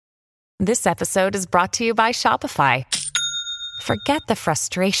This episode is brought to you by Shopify. Forget the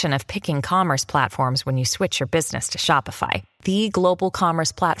frustration of picking commerce platforms when you switch your business to Shopify, the global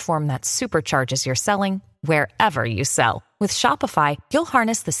commerce platform that supercharges your selling wherever you sell. With Shopify, you'll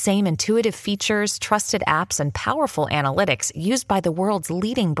harness the same intuitive features, trusted apps, and powerful analytics used by the world's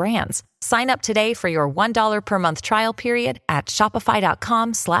leading brands. Sign up today for your $1 per month trial period at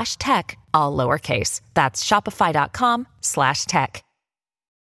shopify.com/tech, all lowercase. That's shopify.com/tech.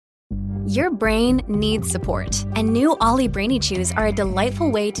 Your brain needs support, and new Ollie Brainy Chews are a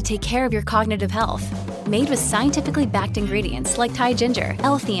delightful way to take care of your cognitive health. Made with scientifically backed ingredients like Thai ginger,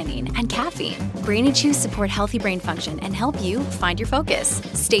 L-theanine, and caffeine, Brainy Chews support healthy brain function and help you find your focus,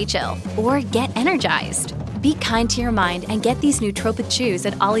 stay chill, or get energized. Be kind to your mind and get these nootropic chews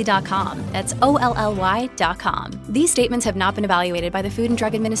at ollie.com. That's OLLY.com. These statements have not been evaluated by the Food and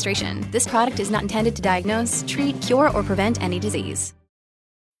Drug Administration. This product is not intended to diagnose, treat, cure, or prevent any disease.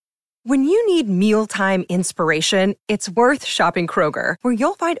 When you need mealtime inspiration, it's worth shopping Kroger, where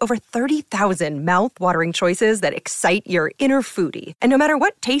you'll find over 30,000 mouth-watering choices that excite your inner foodie. And no matter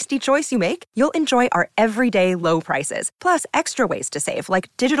what tasty choice you make, you'll enjoy our everyday low prices, plus extra ways to save,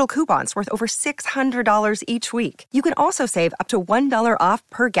 like digital coupons worth over $600 each week. You can also save up to $1 off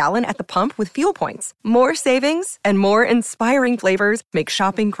per gallon at the pump with fuel points. More savings and more inspiring flavors make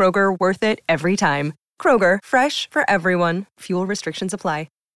shopping Kroger worth it every time. Kroger, fresh for everyone. Fuel restrictions apply.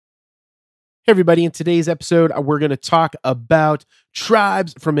 Hey everybody, in today's episode, we're going to talk about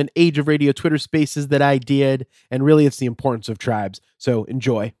tribes from an Age of Radio Twitter Spaces that I did, and really it's the importance of tribes. So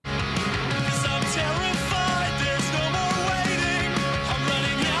enjoy.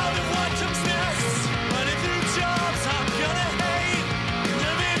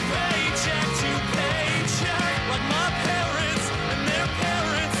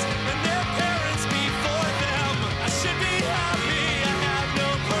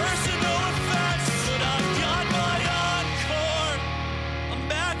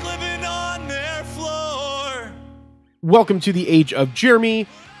 Welcome to the Age of Jeremy.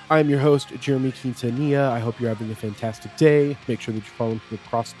 I'm your host, Jeremy Quintanilla. I hope you're having a fantastic day. Make sure that you follow me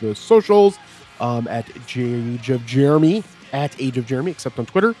across the socials at Age of Jeremy, except on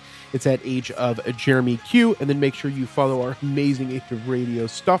Twitter. It's at Age of Jeremy Q. And then make sure you follow our amazing Age of Radio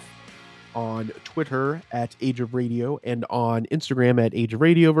stuff on Twitter at Age of Radio, and on Instagram at Age of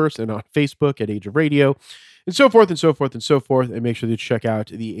Radioverse, and on Facebook at Age of Radio, and so forth and so forth and so forth. And make sure that you check out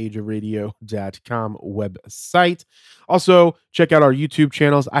the ageofradio.com website. Also, check out our YouTube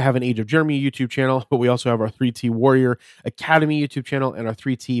channels. I have an Age of Jeremy YouTube channel, but we also have our 3T Warrior Academy YouTube channel and our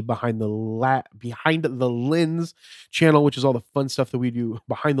 3T Behind the Lens channel, which is all the fun stuff that we do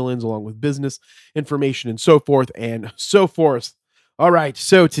behind the lens, along with business information and so forth and so forth. All right,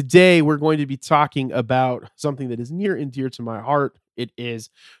 so today we're going to be talking about something that is near and dear to my heart. It is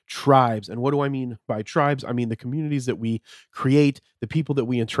tribes. And what do I mean by tribes? I mean the communities that we create, the people that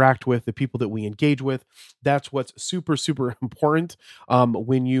we interact with, the people that we engage with. That's what's super, super important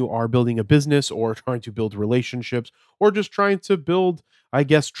when you are building a business or trying to build relationships or just trying to build, I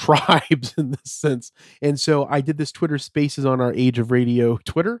guess, tribes in this sense. And so I did this Twitter Spaces on our Age of Radio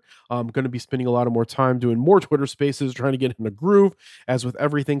Twitter. I'm going to be spending a lot of more time doing more Twitter Spaces, trying to get in a groove. As with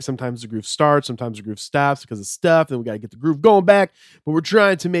everything, sometimes the groove starts, sometimes the groove stops because of stuff. Then we got to get the groove going back. But we're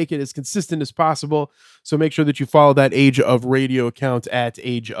trying to make it as consistent as possible. So make sure that you follow that Age of Radio account at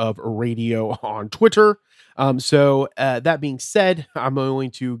Age of Radio on Twitter. So that being said, I'm going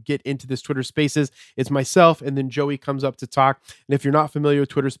to get into this Twitter Spaces. It's myself, and then Joey comes up to talk. And if you're not familiar with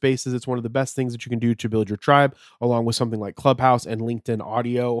Twitter Spaces, it's one of the best things that you can do to build your tribe, along with something like Clubhouse and LinkedIn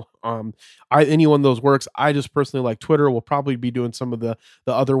Audio. Any one of those works. I just personally like Twitter. We'll probably be doing some of the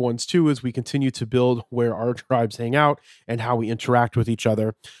other ones too, as we continue to build where our tribes hang out and how we interact with each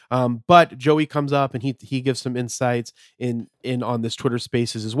other. But Joey comes up and he gives some insights in on this Twitter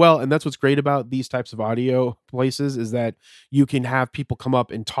Spaces as well. And that's what's great about these types of audio places, is that you can have people come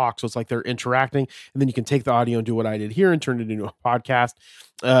up and talk. So it's like they're interacting, and then you can take the audio and do what I did here and turn it into a podcast.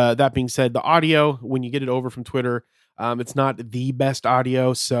 That being said, the audio, when you get it over from Twitter, it's not the best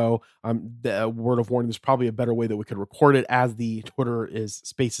audio. So the word of warning, there's probably a better way that we could record it as the Twitter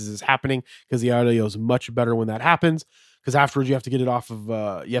Spaces is happening, because the audio is much better when that happens. Because afterwards you have to get it off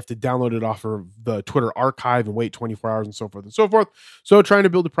of, you have to download it off of the Twitter archive and wait 24 hours and so forth and so forth. So trying to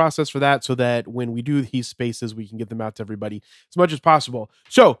build a process for that so that when we do these spaces, we can get them out to everybody as much as possible.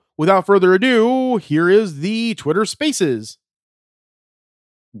 So without further ado, here is the Twitter Spaces.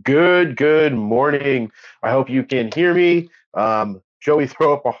 Good morning. I hope you can hear me. Joey,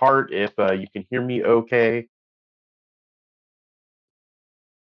 throw up a heart if you can hear me okay.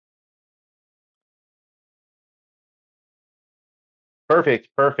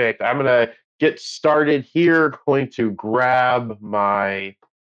 Perfect. I'm gonna get started here. Going to grab my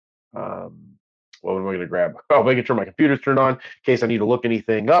what am I gonna grab? Oh, making sure my computer's turned on in case I need to look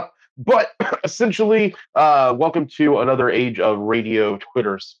anything up. But essentially, welcome to another Age of Radio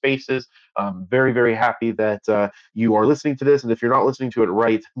Twitter Spaces. I'm very happy that you are listening to this. And if you're not listening to it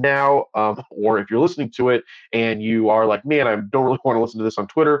right now, or if you're listening to it and you are like, man, I don't really want to listen to this on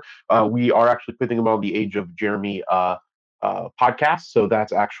Twitter, we are actually putting them on the Age of Jeremy podcast. So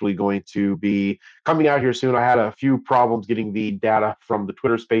that's actually going to be coming out here soon. I had a few problems getting the data from the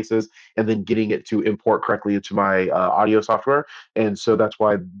Twitter Spaces and then getting it to import correctly into my audio software. And so that's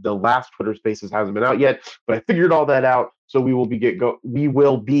why the last Twitter Spaces hasn't been out yet. But I figured all that out. So we will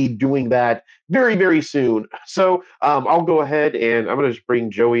be doing that very soon. So I'll go ahead and I'm going to just bring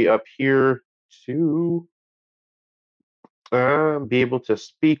Joey up here to be able to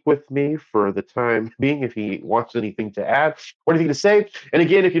speak with me for the time being if he wants anything to add or anything to say. And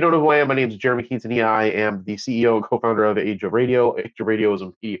again, if you don't know who I am, my name is Jeremy Quintanilla. I am the CEO and co-founder of Age of Radio. Age of Radio is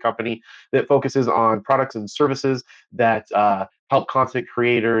a media company that focuses on products and services that help content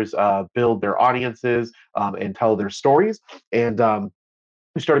creators build their audiences and tell their stories. And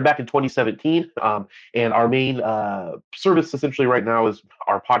we started back in 2017, and our main service essentially right now is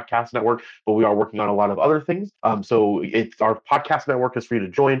our podcast network, but we are working on a lot of other things. So it's our podcast network is free to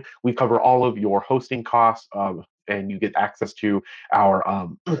join. We cover all of your hosting costs, and you get access to our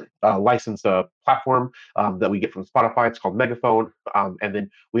licensed platform that we get from Spotify. It's called Megaphone, and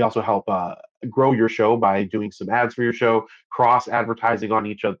then we also help grow your show by doing some ads for your show, cross advertising on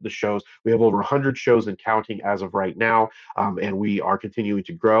each of the shows. We have over 100 shows and counting as of right now, and we are continuing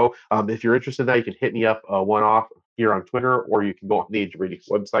to grow. If you're interested in that, you can hit me up one-off here on Twitter, or you can go on the Age of Radio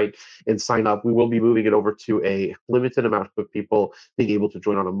website and sign up. We will be moving it over to a limited amount of people being able to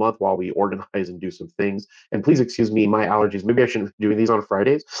join on a month while we organize and do some things. And please excuse me, my allergies. Maybe I shouldn't be doing these on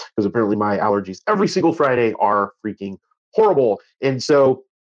Fridays because apparently my allergies every single Friday are freaking horrible. And so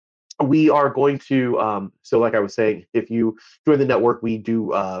we are going to, so like I was saying, if you join the network, we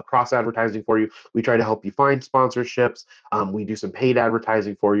do cross advertising for you. We try to help you find sponsorships. We do some paid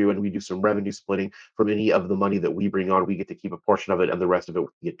advertising for you, and we do some revenue splitting from any of the money that we bring on. We get to keep a portion of it, and the rest of it we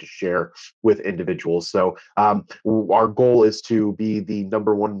get to share with individuals. So our goal is to be the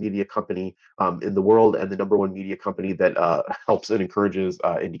 #1 media company in the world and the #1 media company that helps and encourages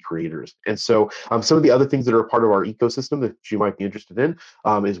indie creators. And so some of the other things that are a part of our ecosystem that you might be interested in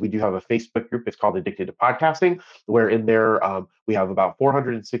is we do have a Facebook group. It's called Addicted to Podcasting, where in there we have about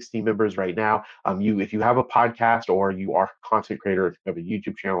 460 members right now. If you have a podcast or you are a content creator, if you have a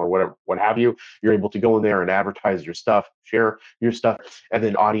YouTube channel or whatever, what have you, you're able to go in there and advertise your stuff, share your stuff, and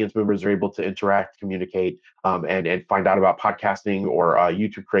then audience members are able to interact, communicate, and find out about podcasting or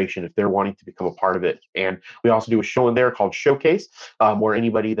YouTube creation if they're wanting to become a part of it. And we also do a show in there called Showcase, where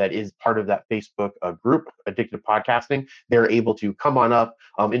anybody that is part of that Facebook group, Addicted to Podcasting, they're able to come on up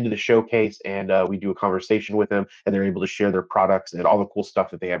into the showcase, and we do a conversation with them, and they're able to share their products and all the cool stuff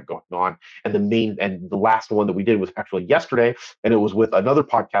that they have going on. And the last one that we did was actually yesterday, and it was with another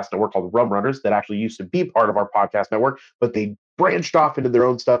podcast network called Rum Runners that actually used to be part of our podcast network, but they branched off into their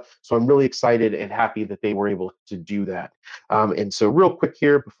own stuff. So I'm really excited and happy that they were able to do that. And so real quick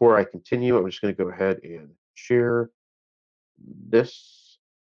here, before I continue, I'm just going to go ahead and share this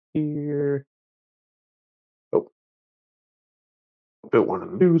here. Oh, don't want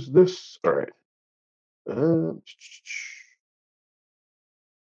to lose this. All right.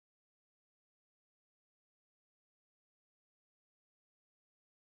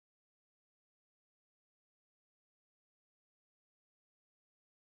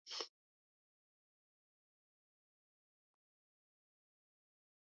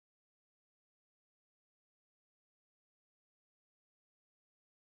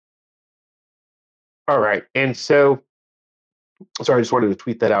 All right. And so sorry, I just wanted to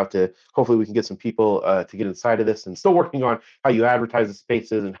tweet that out to hopefully we can get some people to get inside of this, and still working on how you advertise the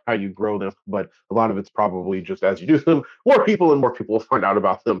spaces and how you grow them. But a lot of it's probably just as you do them, more people will find out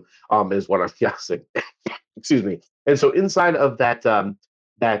about them, is what I'm guessing. Excuse me. And so inside of that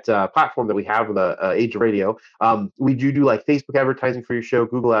platform that we have, the Age of Radio, we do like Facebook advertising for your show,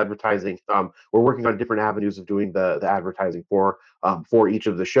 Google advertising. We're working on different avenues of doing the advertising for each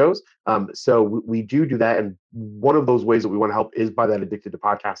of the shows. So we do that, and one of those ways that we want to help is by that Addicted to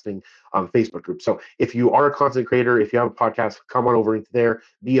Podcasting Facebook group. So if you are a content creator, if you have a podcast, come on over into there,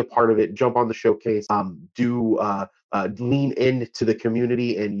 be a part of it, jump on the showcase, do lean into the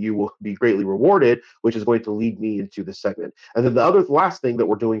community, and you will be greatly rewarded, which is going to lead me into this segment. And then the last thing that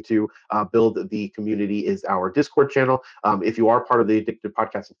we're doing to build the community is our Discord channel. If you are part of the Addicted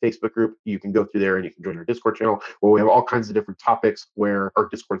Podcasting Facebook group, you can go through there and you can join our Discord channel, where we have all kinds of different topics, where our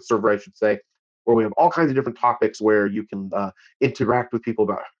Discord server, I should say, where we have all kinds of different topics where you can interact with people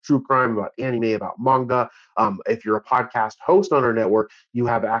about true crime, about anime, about manga. If you're a podcast host on our network, you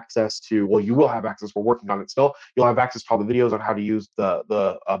have access to, well, you will have access, we're working on it still. You'll have access to all the videos on how to use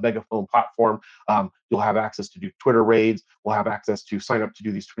the Megaphone platform. You'll have access to do Twitter raids. We'll have access to sign up to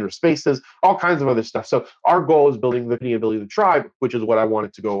do these Twitter spaces, all kinds of other stuff. So our goal is building the ability of the tribe, which is what I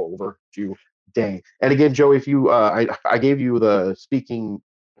wanted to go over today. And again, Joe, if you, I gave you the speaking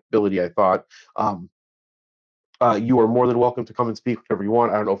ability, I thought. You are more than welcome to come and speak whenever you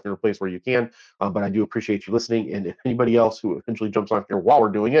want. I don't know if you're in a place where you can, but I do appreciate you listening. And if anybody else who eventually jumps on here while we're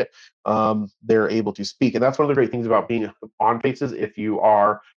doing it, they're able to speak. And that's one of the great things about being on Faces, if you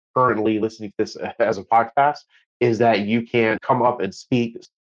are currently listening to this as a podcast, is that you can come up and speak.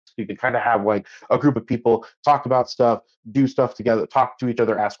 You can kind of have like a group of people talk about stuff, do stuff together, talk to each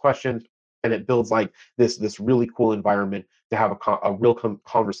other, ask questions, and it builds like this really cool environment to have a real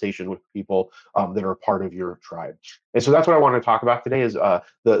conversation with people that are a part of your tribe. And so that's what I want to talk about today, is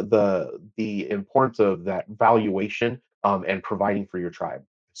the importance of that valuation and providing for your tribe.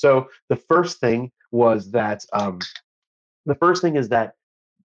 So the first thing is that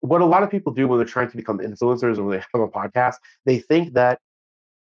what a lot of people do when they're trying to become influencers or when they have a podcast, they think that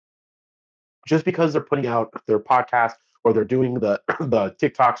just because they're putting out their podcast, or they're doing the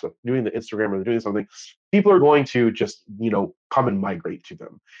TikToks, or doing the Instagram, or they're doing something, people are going to just, come and migrate to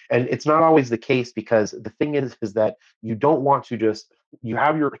them. And it's not always the case, because the thing is that you don't want to just, you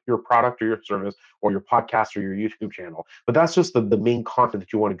have your product or your service or your podcast or your YouTube channel, but that's just the main content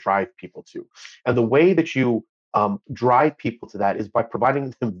that you want to drive people to. And the way that you drive people to that is by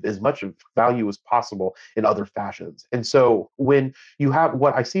providing them as much value as possible in other fashions. And so when you have,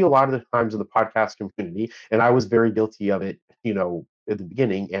 what I see a lot of the times in the podcast community, and I was very guilty of it, at the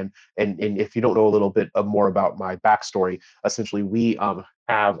beginning, and if you don't know a little bit more about my backstory, essentially we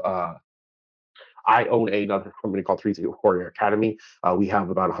have I own another company called 3T Warrior Academy. We have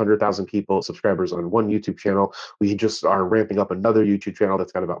about 100,000 people, subscribers on one YouTube channel. We just are ramping up another YouTube channel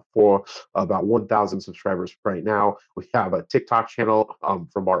that's got about 1,000 subscribers right now. We have a TikTok channel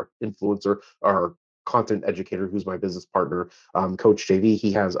from our influencer, our content educator, who's my business partner, Coach JV.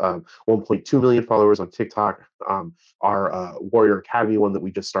 He has 1.2 million followers on TikTok. Our Warrior Academy one that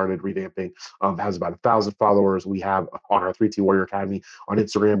we just started revamping has about 1,000 followers. We have on our 3T Warrior Academy on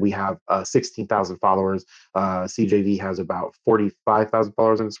Instagram, we have 16,000 followers. CJV has about 45,000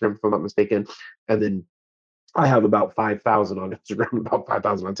 followers on Instagram, if I'm not mistaken. And then I have about 5,000 on Instagram, about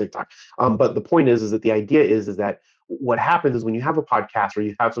 5,000 on TikTok. But the point is that the idea is that what happens is when you have a podcast or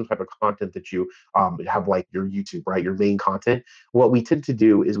you have some type of content that you have, like your YouTube, right, your main content, what we tend to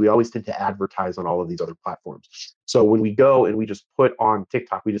do is we always tend to advertise on all of these other platforms. So when we go and we just put on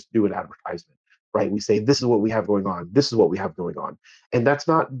TikTok, we just do an advertisement, right? We say, this is what we have going on. This is what we have going on. And that's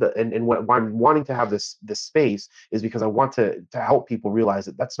not the, and what I'm wanting to have this space is because I want to help people realize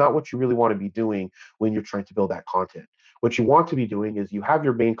that that's not what you really want to be doing when you're trying to build that content. What you want to be doing is you have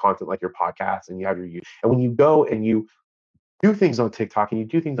your main content, like your podcast, and you have and when you go and you do things on TikTok and you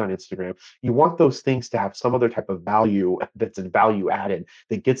do things on Instagram, you want those things to have some other type of value that's a value added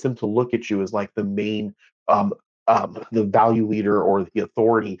that gets them to look at you as like the main the value leader or the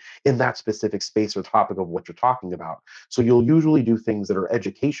authority in that specific space or topic of what you're talking about. So you'll usually do things that are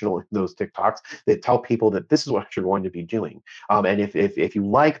educational in those TikToks that tell people that this is what you're going to be doing. And if you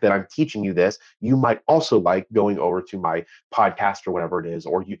like that I'm teaching you this, you might also like going over to my podcast or whatever it is,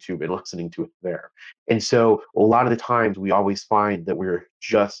 or YouTube, and listening to it there. And so a lot of the times we always find that we're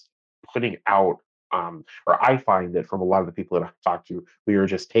just putting out or I find that from a lot of the people that I talk to, we are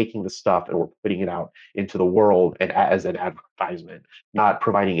just taking the stuff and we're putting it out into the world and as an advertisement, not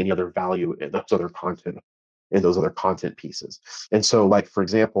providing any other value in those other content pieces. And so, like, for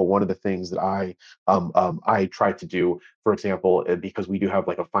example, one of the things that I try to do, for example, because we do have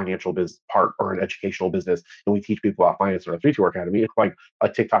like a financial business part or an educational business, and we teach people about finance in our 3T Academy, like a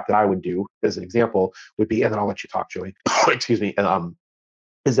TikTok that I would do as an example would be, and then I'll let you talk, Joey. Excuse me.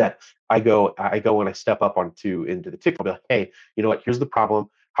 Is that I go and I step up into the TikTok, I'll be like, hey, you know what, here's the problem.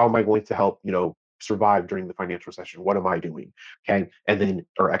 How am I going to help, survive during the financial recession? What am I doing? Okay. And then,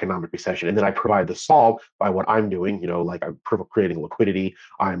 or economic recession. And then I provide the solve by what I'm doing, like I'm creating liquidity,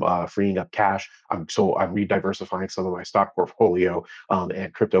 I'm freeing up cash. I'm re-diversifying some of my stock portfolio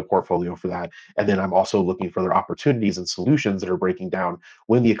and crypto portfolio for that. And then I'm also looking for other opportunities and solutions that are breaking down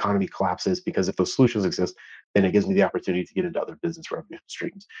when the economy collapses, because if those solutions exist, then it gives me the opportunity to get into other business revenue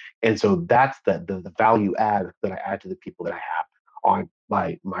streams. And so that's the value add that I add to the people that I have on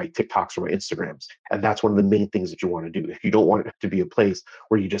my TikToks or my Instagrams. And that's one of the main things that you want to do. If you don't want it to be a place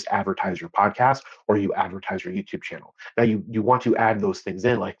where you just advertise your podcast or you advertise your YouTube channel. Now you want to add those things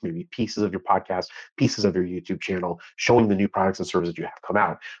in, like maybe pieces of your podcast, pieces of your YouTube channel, showing the new products and services you have come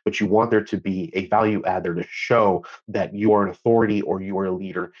out. But you want there to be a value add there to show that you are an authority or you are a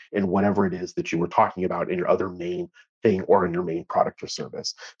leader in whatever it is that you were talking about in your other main thing or in your main product or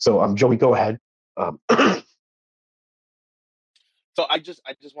service. So Joey, go ahead. So I just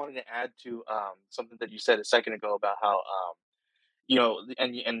wanted to add to something that you said a second ago about how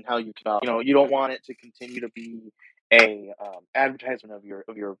and how you can you don't want it to continue to be a advertisement of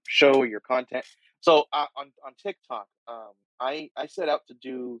your show or your content. So on TikTok, I set out to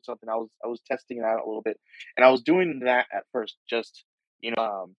do something. I was testing it out a little bit, and I was doing that at first, just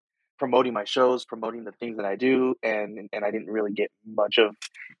promoting my shows, promoting the things that I do, and I didn't really get much of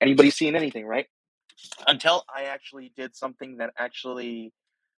anybody seeing anything, right? Until I actually did something that actually,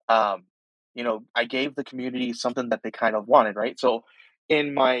 um, I gave the community something that they kind of wanted, right? So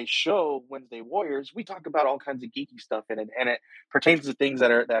in my show, Wednesday Warriors, we talk about all kinds of geeky stuff in it, and it pertains to things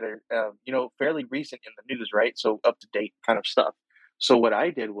that are fairly recent in the news, right? So up to date kind of stuff. So what I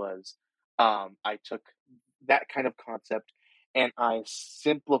did was, I took that kind of concept and I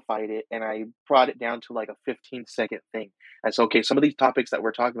simplified it and I brought it down to like a 15-second thing. I said, okay, some of these topics that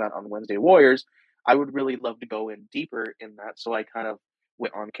we're talking about on Wednesday Warriors, I would really love to go in deeper in that. So I kind of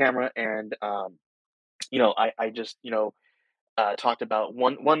went on camera and I just talked about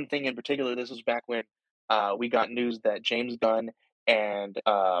one thing in particular. This was back when we got news that James Gunn and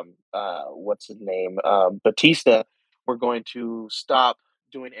what's his name, Batista, were going to stop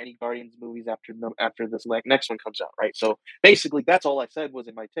doing any Guardians movies after this next one comes out, right? So basically, that's all I said was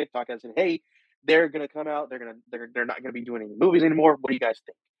in my TikTok. I said, "Hey, they're gonna come out. They're not gonna be doing any movies anymore. What do you guys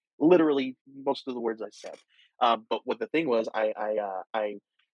think?" Literally, most of the words I said. But what the thing was, I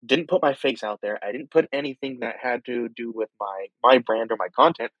didn't put my face out there. I didn't put anything that had to do with my brand or my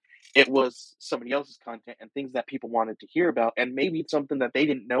content. It was somebody else's content and things that people wanted to hear about, and maybe something that they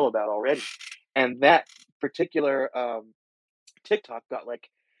didn't know about already. And that particular TikTok got like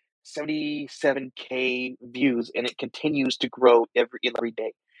 77K views, and it continues to grow every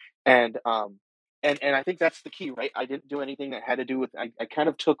day. And and I think that's the key, right? I didn't do anything that had to do with. I kind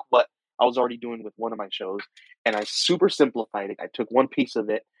of took what I was already doing with one of my shows, and I super simplified it. I took one piece of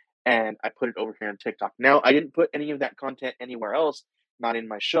it and I put it over here on TikTok. Now I didn't put any of that content anywhere else, not in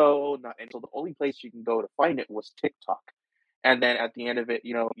my show, not until the only place you can go to find it was TikTok. And then at the end of it,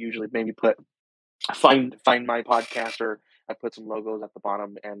 usually maybe put find my podcast, or I put some logos at the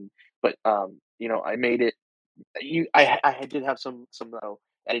bottom. And but I made it. I did have some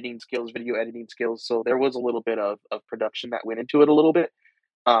editing skills, video editing skills, so there was a little bit of production that went into it a little bit.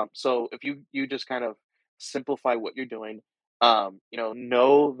 So if you just kind of simplify what you're doing,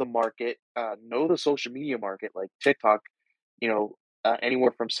 know the market, know the social media market, like TikTok,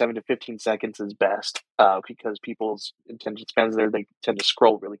 anywhere from 7 to 15 seconds is best, because people's attention spans there, they tend to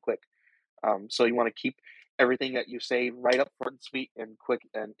scroll really quick. So you want to keep everything that you say right up front and sweet and quick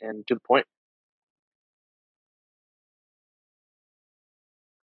and to the point.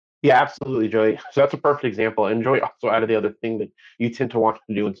 Yeah, absolutely, Joey. So that's a perfect example. And Joey also added the other thing that you tend to want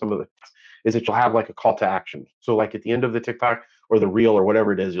to do in some of the is that you'll have like a call to action. So like at the end of the TikTok or the reel or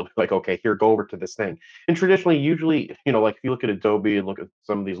whatever it is, you'll be like, okay, here, go over to this thing. And traditionally, usually, like if you look at Adobe and look at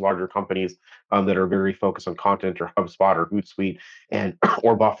some of these larger companies that are very focused on content, or HubSpot or Hootsuite, and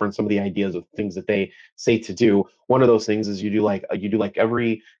or Buffer, and some of the ideas of things that they say to do. One of those things is you do like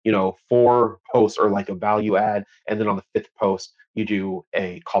every 4 posts or like a value add, and then on the fifth post you do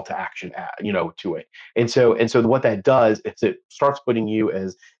a call to action ad, to it. And so what that does is it starts putting you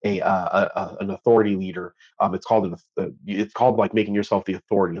as an authority leader. It's called like making yourself the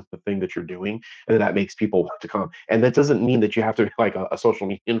authority of the thing that you're doing, and then that makes people want to come. And that doesn't mean that you have to be like a social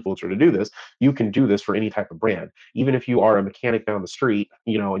media influencer to do this. You can do this for any type of brand. Even if you are a mechanic down the street,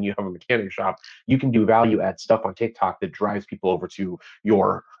 and you have a mechanic shop, you can do value add stuff on TikTok that drives people over to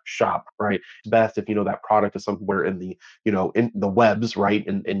your shop, right? It's best if that product is somewhere in the in the webs, right?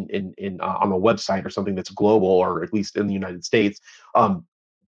 In on a website or something that's global, or at least in the United States.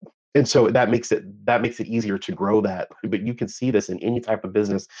 And so that makes it easier to grow that. But you can see this in any type of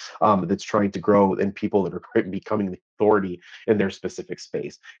business that's trying to grow, and people that are becoming the authority in their specific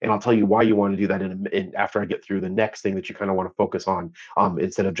space. And I'll tell you why you want to do that in after I get through the next thing that you kind of want to focus on,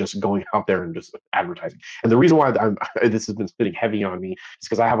 instead of just going out there and just advertising. And the reason why this has been sitting heavy on me is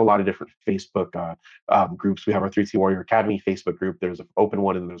because I have a lot of different Facebook groups. We have our 3C Warrior Academy Facebook group. There's an open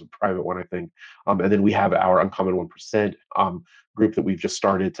one and there's a private one, I think. And then we have our Uncommon 1% group that we've just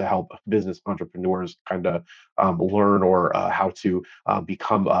started to help business entrepreneurs kind of learn or how to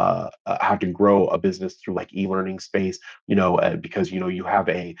become how to grow a business through like e-learning space, because you have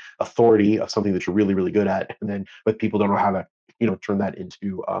a authority of something that you're really, really good at, and then but people don't know how to turn that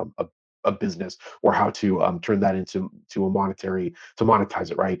into a business, or how to turn that into a monetary to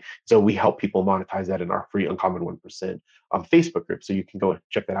monetize it, right? So we help people monetize that in our free Uncommon 1% Facebook group. So you can go and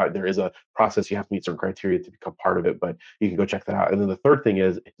check that out. There is a process. You have to meet certain criteria to become part of it, but you can go check that out. And then the third thing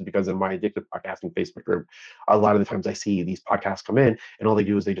is because in my Addictive Podcasting Facebook group, a lot of the times I see these podcasts come in and all they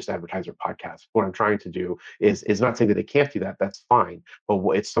do is they just advertise their podcast. What I'm trying to do is not saying that they can't do that. That's fine. But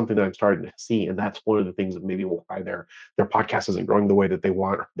it's something that I'm starting to see. And that's one of the things that maybe why their podcast isn't growing the way that they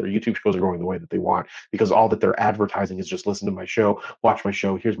want, or their YouTube shows are growing the way that they want, because all that they're advertising is just listen to my show, watch my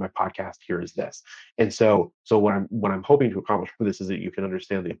show, here's my podcast, here is this. And so what I'm hoping to accomplish for this is that you can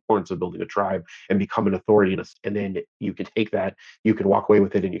understand the importance of building a tribe and become an authority, and then you can take that, you can walk away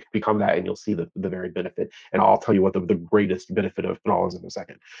with it, and you can become that, and you'll see the very benefit. And I'll tell you what the greatest benefit of it all is in a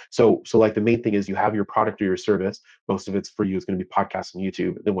second. So like the main thing is you have your product or your service. Most of it's for you. It's going to be podcasts and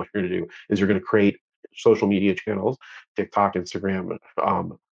YouTube. Then what you're going to do is you're going to create social media channels, TikTok, Instagram,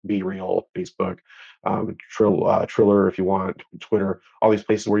 Be Real, Facebook, Triller if you want, Twitter, all these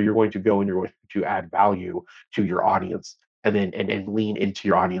places where you're going to go and you're going to add value to your audience, and then and lean into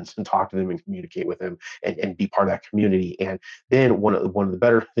your audience and talk to them and communicate with them and be part of that community. And then one of the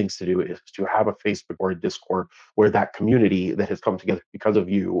better things to do is to have a Facebook or a Discord where that community that has come together because of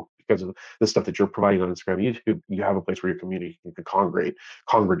you, because of the stuff that you're providing on Instagram and YouTube, you have a place where your community can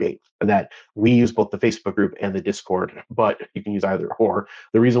congregate. And that we use both the Facebook group and the Discord, but you can use either or.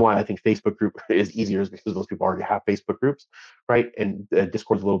 The reason why I think Facebook group is easier is because those people already have Facebook groups, right? And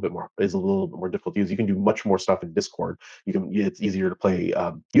Discord is a little bit more difficult to use. You can do much more stuff in Discord. It's easier to play.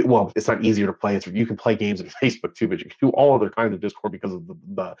 It's not easier to play. You can play games in Facebook too, but you can do all other kinds of Discord because of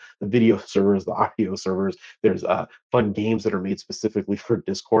the video servers, the audio servers. There's fun games that are made specifically for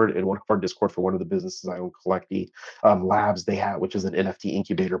Discord. And one of our Discord for one of the businesses I own, Collecti Labs, they have, which is an NFT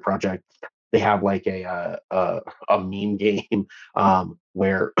incubator project. They have like a meme game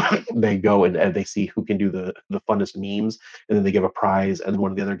where they go and they see who can do the funnest memes, and then they give a prize. And then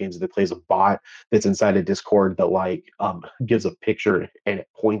one of the other games that they play is a bot that's inside a Discord that like gives a picture and it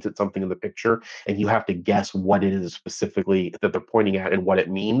points at something in the picture, and you have to guess what it is specifically that they're pointing at and what it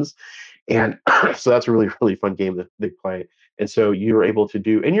means. And so that's a really, really fun game that they play. And so you're able to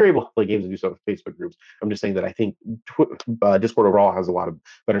play games and do stuff with Facebook groups. I'm just saying that I think Discord overall has a lot of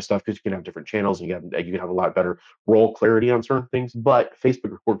better stuff because you can have different channels and you can have a lot better role clarity on certain things. But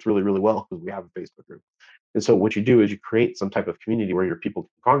Facebook works really, really well because we have a Facebook group. And so what you do is you create some type of community where your people can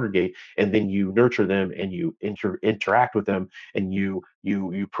congregate, and then you nurture them and you interact with them, and you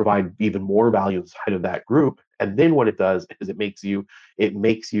provide even more value inside of that group. And then what it does is it makes you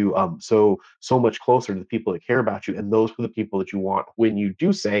so much closer to the people that care about you, and those are the people that you want when you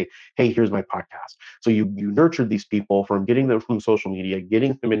do say, hey, here's my podcast. So you nurtured these people from getting them from social media,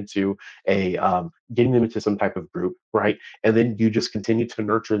 getting them into some type of group, right? And then you just continue to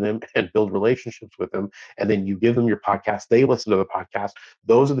nurture them and build relationships with them. And then you give them your podcast. They listen to the podcast.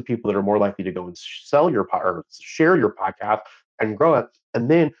 Those are the people that are more likely to go and sell your or share your podcast and grow it. And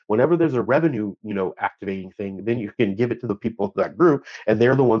then whenever there's a revenue, activating thing, then you can give it to the people of that group, and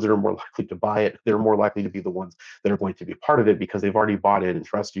they're the ones that are more likely to buy it. They're more likely to be the ones that are going to be part of it because they've already bought it and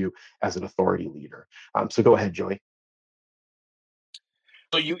trust you as an authority leader. So go ahead, Joey.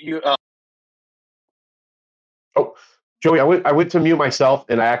 So you Oh, Joey, I went to mute myself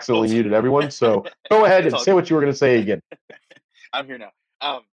and I accidentally muted everyone. So go ahead and say what you were going to say again. I'm here now.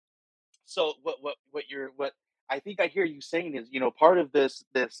 So what I think I hear you saying is, part of this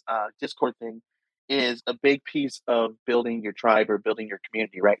Discord thing is a big piece of building your tribe or building your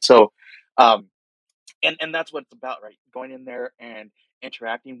community, right? So, and that's what it's about, right? Going in there and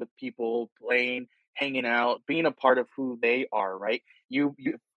interacting with people, playing, hanging out, being a part of who they are, right? You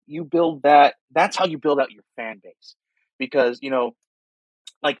build that. That's how you build out your fan base, because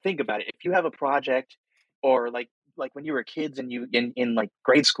like think about it. If you have a project, or like when you were kids and you in like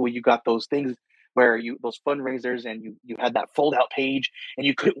grade school, you got those things where those fundraisers, and you had that fold out page, and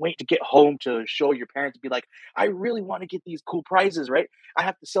you couldn't wait to get home to show your parents, be like, I really want to get these cool prizes, right? I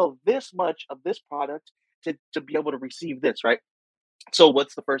have to sell this much of this product to be able to receive this, right? So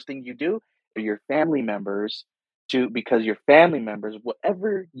what's the first thing you do for your family members because your family members,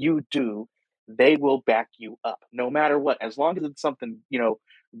 whatever you do, they will back you up no matter what. As long as it's something,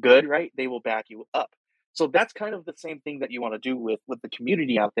 good, right? They will back you up. So that's kind of the same thing that you want to do with the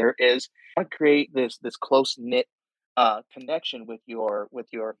community out there is create this close knit connection with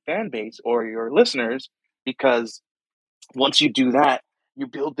your fan base or your listeners, because once you do that, you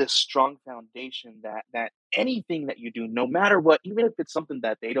build this strong foundation that anything that you do, no matter what, even if it's something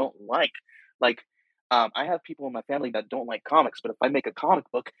that they don't like, I have people in my family that don't like comics, but if I make a comic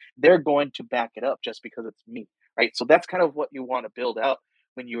book, they're going to back it up just because it's me, right? So that's kind of what you want to build out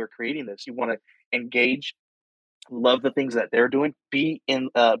when you are creating this. You want to engage, love the things that they're doing, be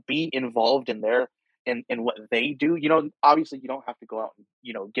involved in in what they do. Obviously you don't have to go out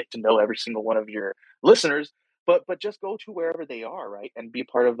and get to know every single one of your listeners, but just go to wherever they are, right, and be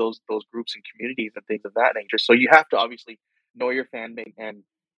part of those groups and communities and things of that nature. So you have to obviously know your fan base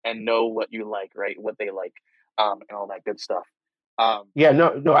and know what you like, right, what they like, and all that good stuff. Yeah,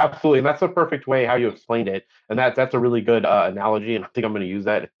 no, absolutely, and that's the perfect way how you explained it, and that's a really good analogy, and I think I'm going to use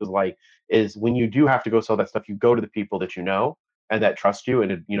that. It was like is when you do have to go sell that stuff, you go to the people that you know and that trust you,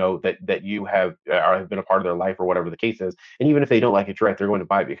 and that you have or have been a part of their life or whatever the case is, and even if they don't like it, you're right, they're going to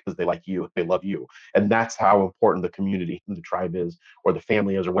buy it because they like you, they love you, and that's how important the community, the tribe is, or the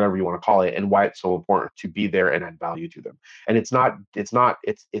family is, or whatever you want to call it, and why it's so important to be there and add value to them. And it's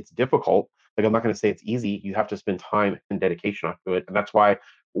difficult. Like, I'm not going to say it's easy. You have to spend time and dedication onto it. And that's why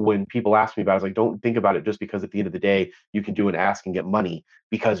when people ask me about it, I was like, don't think about it just because at the end of the day, you can do an ask and get money,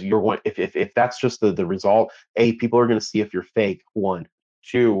 because you're one. If that's just the result, people are going to see if you're fake. One,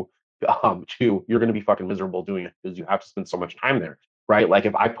 two, two, you're going to be fucking miserable doing it because you have to spend so much time there. Right. Like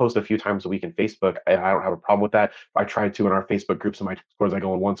if I post a few times a week in Facebook, I don't have a problem with that. If I try to in our Facebook groups and my Discords, I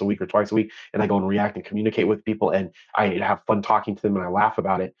go in once a week or twice a week and I go and react and communicate with people and I have fun talking to them and I laugh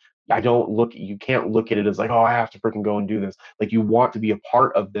about it. You can't look at it as like, oh, I have to freaking go and do this. Like, you want to be a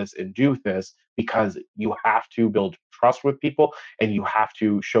part of this and do this because you have to build trust with people and you have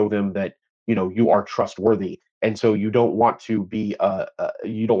to show them that, you are trustworthy. And so you don't want to be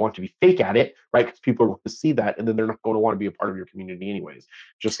fake at it, right? Because people are going to see that and then they're not going to want to be a part of your community anyways,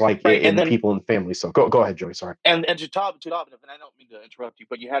 just like right, and in then people and family. So go ahead, Joey. Sorry. and to top it, and I don't mean to interrupt you,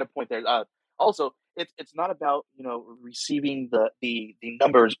 but you had a point there. Also, it's not about receiving the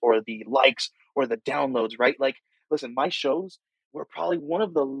numbers or the likes or the downloads, right? Like, listen, my shows were probably one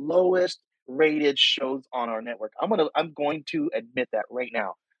of the lowest rated shows on our network. I'm going to admit that right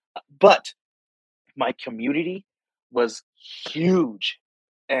now, but my community was huge,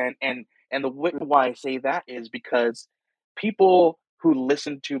 and the reason why I say that is because people who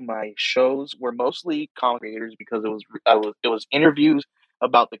listened to my shows were mostly content creators, because it was interviews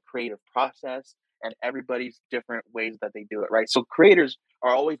about the creative process and everybody's different ways that they do it, right? So creators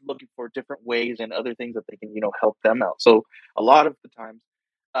are always looking for different ways and other things that they can help them out. So a lot of the times,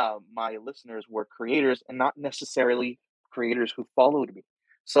 my listeners were creators and not necessarily creators who followed me.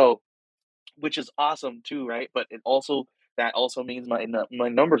 So, which is awesome too, right? But that also means my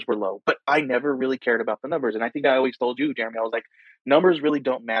numbers were low. But I never really cared about the numbers, and I think I always told you, Jeremy, I was like, numbers really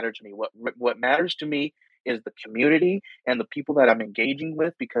don't matter to me. What matters to me is the community and the people that I'm engaging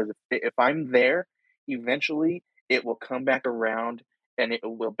with, because if I'm there, eventually it will come back around and it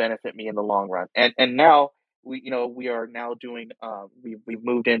will benefit me in the long run. And now we are now doing we've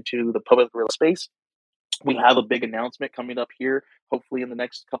moved into the public real space. We have a big announcement coming up here, hopefully in the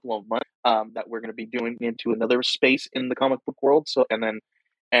next couple of months, that we're going to be doing into another space in the comic book world. So, and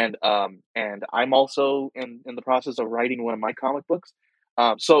I'm also in the process of writing one of my comic books.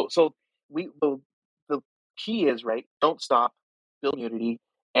 So the key is, right, don't stop, build unity,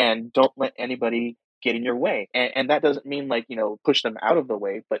 and don't let anybody get in your way. And that doesn't mean like push them out of the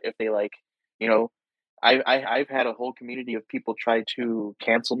way, but if they like you know I've had a whole community of people try to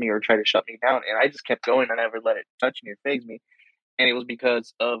cancel me or try to shut me down, and I just kept going. I never let it touch me or phase me, and it was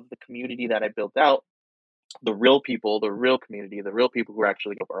because of the community that I built out. The real people, the real community, the real people who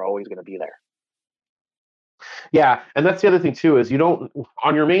actually are always going to be there. Yeah, and that's the other thing too is you don't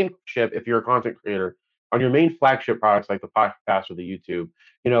on your main ship if you're a content creator on your main flagship products like the podcast or the YouTube,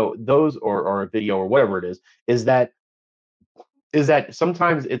 those or a video or whatever it is that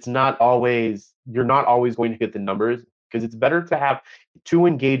sometimes you're not always going to get the numbers because it's better to have 2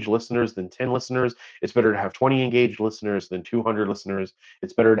 engaged listeners than 10 listeners. It's better to have 20 engaged listeners than 200 listeners.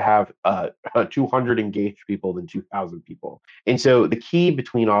 It's better to have 200 engaged people than 2,000 people. And so the key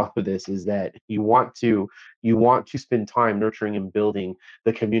between all of this is that you want to spend time nurturing and building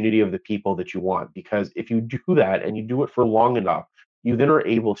the community of the people that you want, because if you do that and you do it for long enough, you then are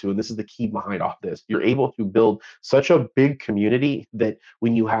able to, and this is the key behind all this, you're able to build such a big community that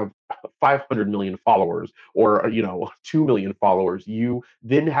when you have 500 million followers or 2 million followers, you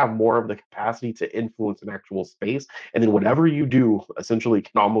then have more of the capacity to influence an actual space. And then whatever you do essentially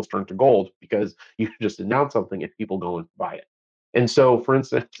can almost turn to gold because you can just announce something and people go and buy it. And so, for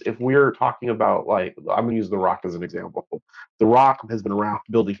instance, if we're talking about, like, I'm going to use The Rock as an example. The Rock has been around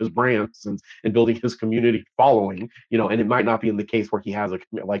building his brand and building his community following, and it might not be in the case where he has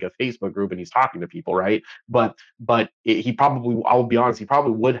like a Facebook group and he's talking to people, right? He probably, I'll be honest, he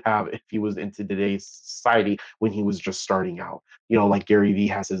probably would have if he was into today's society when he was just starting out. Like Gary Vee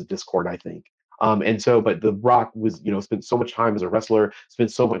has his Discord, I think. And so, but The Rock was, spent so much time as a wrestler, spent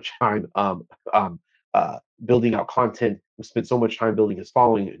so much time um, building out content, spent so much time building his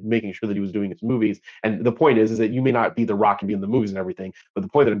following, making sure that he was doing his movies. And the point is that you may not be The Rock and be in the movies and everything, but the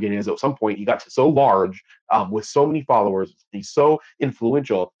point that I'm getting is at some point he got to so large with so many followers, he's so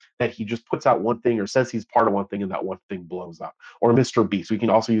influential that he just puts out one thing or says he's part of one thing and that one thing blows up. Or Mr. Beast, we can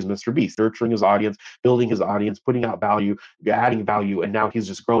also use Mr. Beast, nurturing his audience, building his audience, putting out value, adding value, and now he's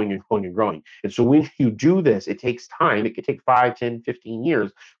just growing and growing and growing. And so when you do this, it takes time. It could take 5, 10, 15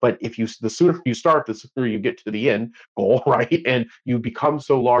 years, but the sooner you start, the sooner you get to the end goal, right? And you become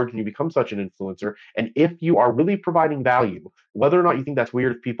so large and you become such an influencer. And if you are really providing value, whether or not you think that's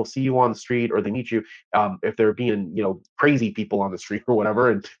weird if people see you on the street or they meet you, if they're being, crazy people on the street or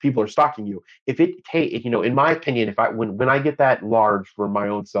whatever, and people are stalking you, if it take, in my opinion, if I when I get that large for my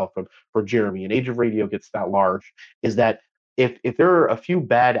own self, for Jeremy, and Age of Radio gets that large, is that if there are a few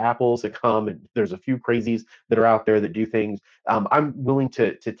bad apples that come and there's a few crazies that are out there that do things, I'm willing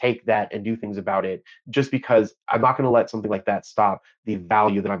to take that and do things about it, just because I'm not going to let something like that stop the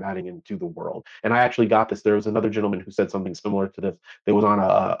value that I'm adding into the world. And I actually got this. There was another gentleman who said something similar to this. That was on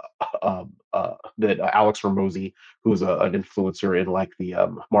that Alex Ramosi, who's an influencer in like the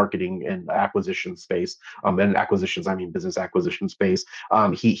marketing and acquisition space. And acquisitions, I mean business acquisition space.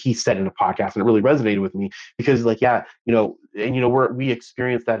 He said in a podcast, and it really resonated with me because, like, yeah, and we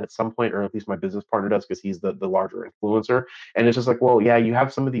experience that at some point, or at least my business partner does, because he's the larger influencer. And it's just like, well, yeah, you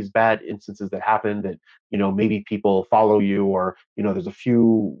have some of these bad instances that happen that, maybe people follow you, or, there's a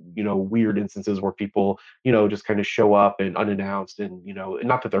few, weird instances where people, just kind of show up and unannounced, and,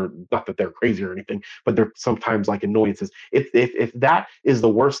 not that they're crazy or anything, but they're sometimes like annoyances. If that is the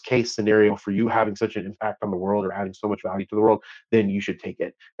worst case scenario for you having such an impact on the world or adding so much value to the world, then you should take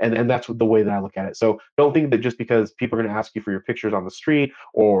it. And that's the way that I look at it. So don't think that just because people are going to ask you for your pictures on the street,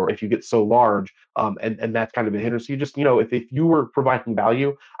 or if you get so large, and that's kind of a hindrance. So you just, if you were providing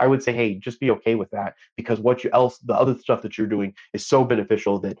value, I would say, hey, just be okay with that, because the other stuff that you're doing is so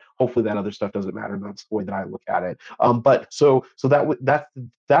beneficial that hopefully that other stuff doesn't matter. And that's the way that I look at it. But so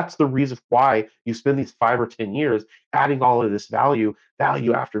that's the reason why you spend these 5 or 10 years adding all of this value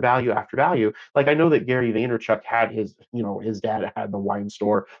after value after value. Like, I know that Gary Vaynerchuk had his dad had the wine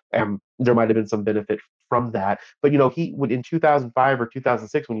store, and there might have been some benefit from that. But he would, in 2005 or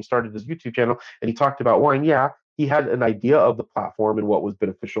 2006, when he started his YouTube channel and he talked about wine, yeah, he had an idea of the platform and what was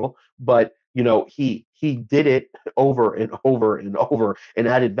beneficial, but he did it over and over and over and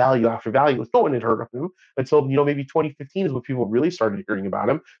added value after value. No one had heard of him until maybe 2015 is when people really started hearing about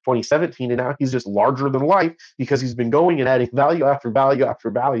him. 2017, and now he's just larger than life because he's been going and adding value after value after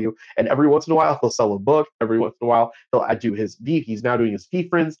value. And every once in a while he'll sell a book. Every once in a while he'll do his He's now doing his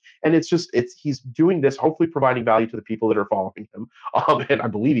friends, and he's doing this, hopefully providing value to the people that are following him. And I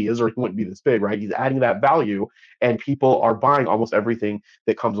believe he is, or he wouldn't be this big, right? He's adding that value, and people are buying almost everything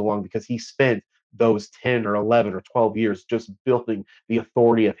that comes along because he spent those 10 or 11 or 12 years just building the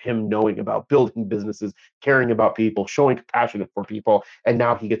authority of him knowing about building businesses, caring about people, showing compassion for people. And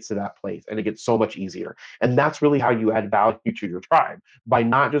now he gets to that place, and it gets so much easier. And that's really how you add value to your tribe, by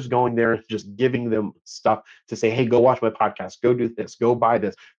not just going there and just giving them stuff to say, hey, go watch my podcast, go do this, go buy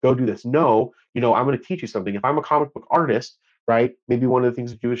this, go do this. No, I'm going to teach you something. If I'm a comic book artist, right? Maybe one of the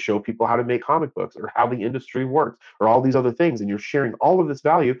things to do is show people how to make comic books, or how the industry works, or all these other things. And you're sharing all of this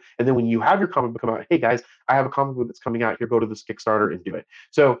value. And then when you have your comic book come out, hey guys, I have a comic book that's coming out here, go to this Kickstarter and do it.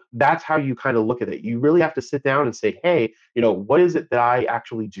 So that's how you kind of look at it. You really have to sit down and say, hey, what is it that I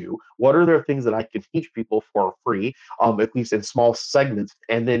actually do? What are there things that I can teach people for free, at least in small segments,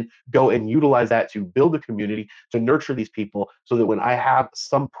 and then go and utilize that to build a community, to nurture these people, so that when I have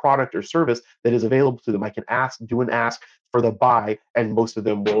some product or service that is available to them, I can do an ask for the buy, and most of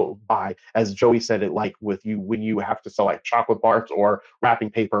them will buy. As Joey said it, like with you, when you have to sell like chocolate bars or wrapping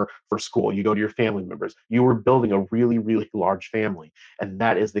paper for school, you go to your family members. You are building a really, really large family, and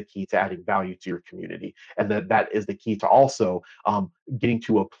that is the key to adding value to your community. And that is the key to also getting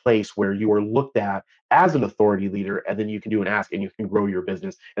to a place where you are looked at as an authority leader, and then you can do an ask and you can grow your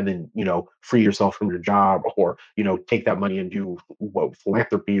business and then, free yourself from your job, or, take that money and do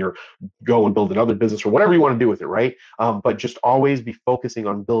philanthropy, or go and build another business, or whatever you want to do with it, right? But just always be focusing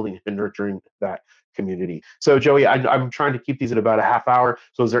on building and nurturing that community. So Joey, I'm trying to keep these at about a half hour.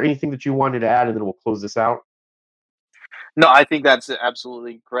 So is there anything that you wanted to add, and then we'll close this out? No, I think that's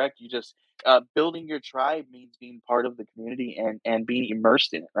absolutely correct. You just building your tribe means being part of the community and being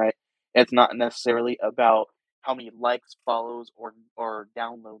immersed in it, right? It's not necessarily about how many likes, follows, or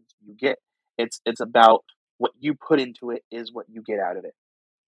downloads you get. It's about what you put into it is what you get out of it.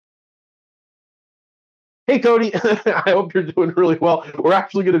 Hey Cody, I hope you're doing really well. We're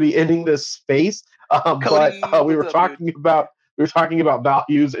actually going to be ending this space, Cody, but we were what's up, dude? talking about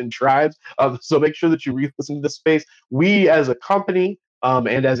values and tribes. So make sure that you re-listen to this space. We as a company,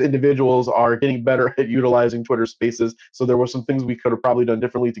 and as individuals, are getting better at utilizing Twitter Spaces. So there were some things we could have probably done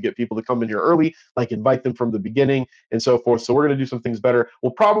differently to get people to come in here early, like invite them from the beginning and so forth. So we're going to do some things better.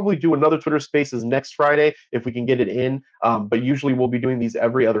 We'll probably do another Twitter Spaces next Friday if we can get it in. But usually we'll be doing these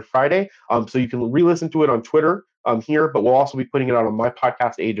every other Friday. So you can re-listen to it on Twitter here, but we'll also be putting it out on my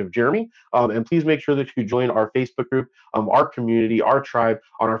podcast, Age of Jeremy. And please make sure that you join our Facebook group, our community, our tribe,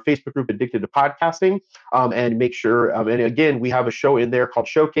 on our Facebook group, Addicted to Podcasting. And make sure, and again, we have a show in there called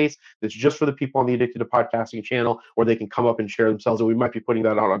Showcase that's just for the people on the Addicted to Podcasting channel, where they can come up and share themselves. And we might be putting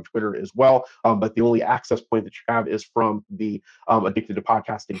that out on Twitter as well. But the only access point that you have is from the Addicted to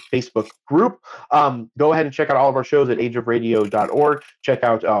Podcasting Facebook group. Go ahead and check out all of our shows at ageofradio.org. Check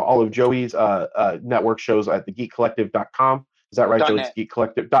out all of Joey's network shows at thegeekcollective.com. Is that right, Joey? It's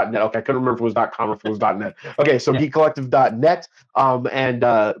geekcollective.net. Okay, I couldn't remember if it was .com or if it was .net. Okay, so geekcollective.net.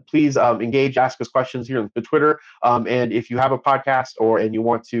 And please engage, ask us questions here on the Twitter. And if you have a podcast and you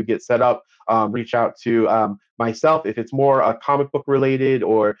want to get set up, reach out to myself. If it's more comic book related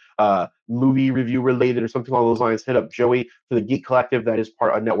or movie review related or something along those lines, hit up Joey for the Geek Collective. That is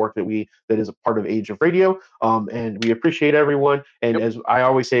a network that is a part of Age of Radio. And we appreciate everyone. And as I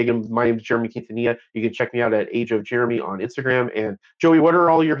always say again, my name is Jeremy Quintanilla. You can check me out at Age of Jeremy on Instagram. And Joey, what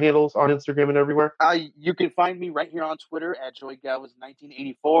are all your handles on Instagram and everywhere? You can find me right here on Twitter at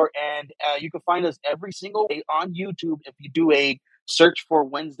JoeyGavas1984, and you can find us every single day on YouTube if you do a search for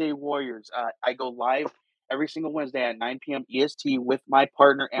Wednesday Warriors. I go live every single Wednesday at 9 p.m. EST with my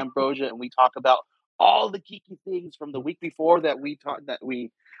partner Ambrosia, and we talk about all the geeky things from the week before that we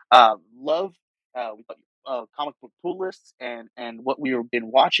love. We talk comic book pull lists and what we've been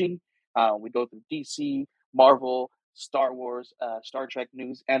watching. We go through DC, Marvel, Star Wars, Star Trek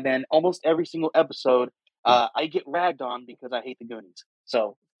news, and then almost every single episode I get ragged on because I hate the Goonies.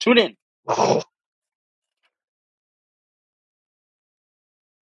 So tune in.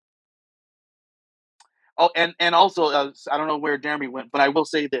 Oh, and also, I don't know where Jeremy went, but I will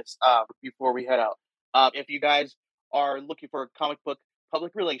say this before we head out. If you guys are looking for comic book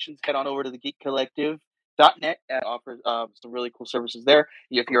public relations, head on over to the geekcollective.net. It offers some really cool services there.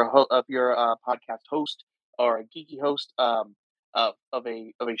 If you're a podcast host or a geeky host of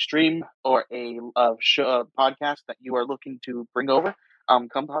a stream or a podcast that you are looking to bring over,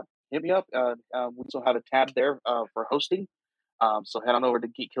 hit me up. We also have a tab there for hosting. So head on over to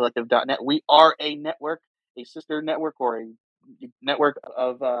geekcollective.net. We are a network, a sister network, or a network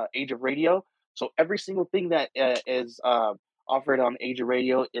of Age of Radio. So every single thing that is offered on Age of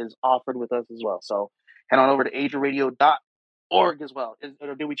Radio is offered with us as well. So head on over to ageofradio.org as well.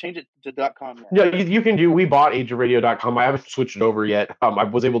 Or did we change it to .com yet? No, you can do. We bought ageofradio.com. I haven't switched it over yet. I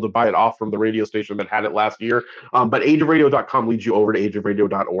was able to buy it off from the radio station that had it last year. But ageofradio.com leads you over to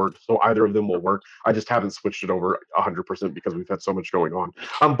ageofradio.org. So either of them will work. I just haven't switched it over 100% because we've had so much going on.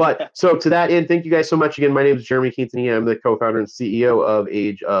 But so to that end, thank you guys so much. Again, my name is Jeremy Quintanilla. I'm the co-founder and CEO of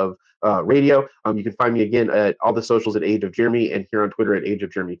Age of Radio. You can find me again at all the socials at Age of Jeremy, and here on Twitter at Age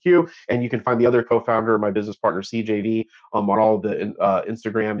of Jeremy Q. And you can find the other co-founder, my business partner CJV, on all of the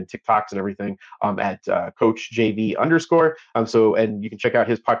Instagram and TikToks and everything at Coach JV _. And you can check out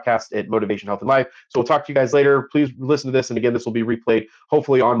his podcast at Motivation Health and Life. So we'll talk to you guys later. Please listen to this, and again, this will be replayed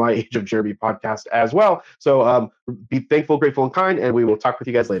hopefully on my Age of Jeremy podcast as well. So be thankful, grateful, and kind, and we will talk with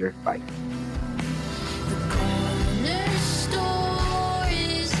you guys later. Bye.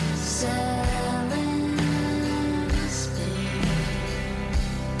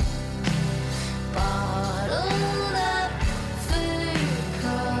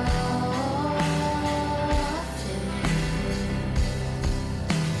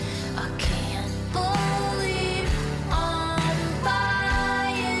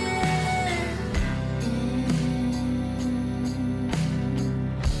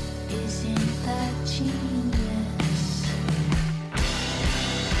 Is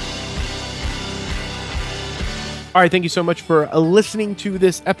All right, thank you so much for listening to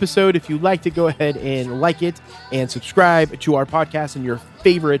this episode. If you liked it, go ahead and like it and subscribe to our podcast in your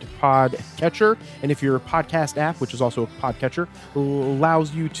favorite podcatcher. And if your podcast app, which is also a podcatcher,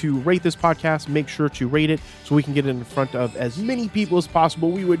 allows you to rate this podcast, make sure to rate it so we can get it in front of as many people as possible.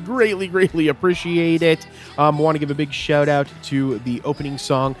 We would greatly, greatly appreciate it. I want to give a big shout out to the opening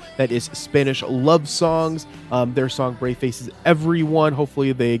song that is Spanish Love Songs. Their song Brave Faces Everyone.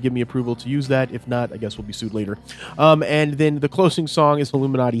 Hopefully they give me approval to use that. If not, I guess we'll be sued later. And then the closing song is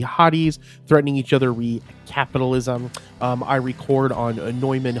Illuminati Hotties, Threatening Each Other, Capitalism. I record on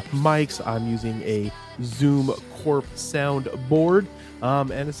Neumann mics. I'm using a Zoom Corp sound board.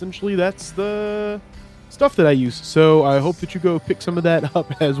 And essentially that's the stuff that I use. So I hope that you go pick some of that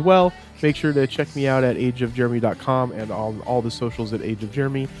up as well. Make sure to check me out at ageofjeremy.com and on all the socials at Age of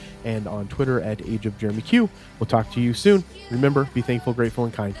Jeremy and on Twitter at Age of Jeremy Q. We'll talk to you soon. Remember, be thankful, grateful,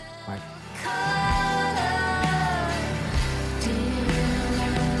 and kind. Bye.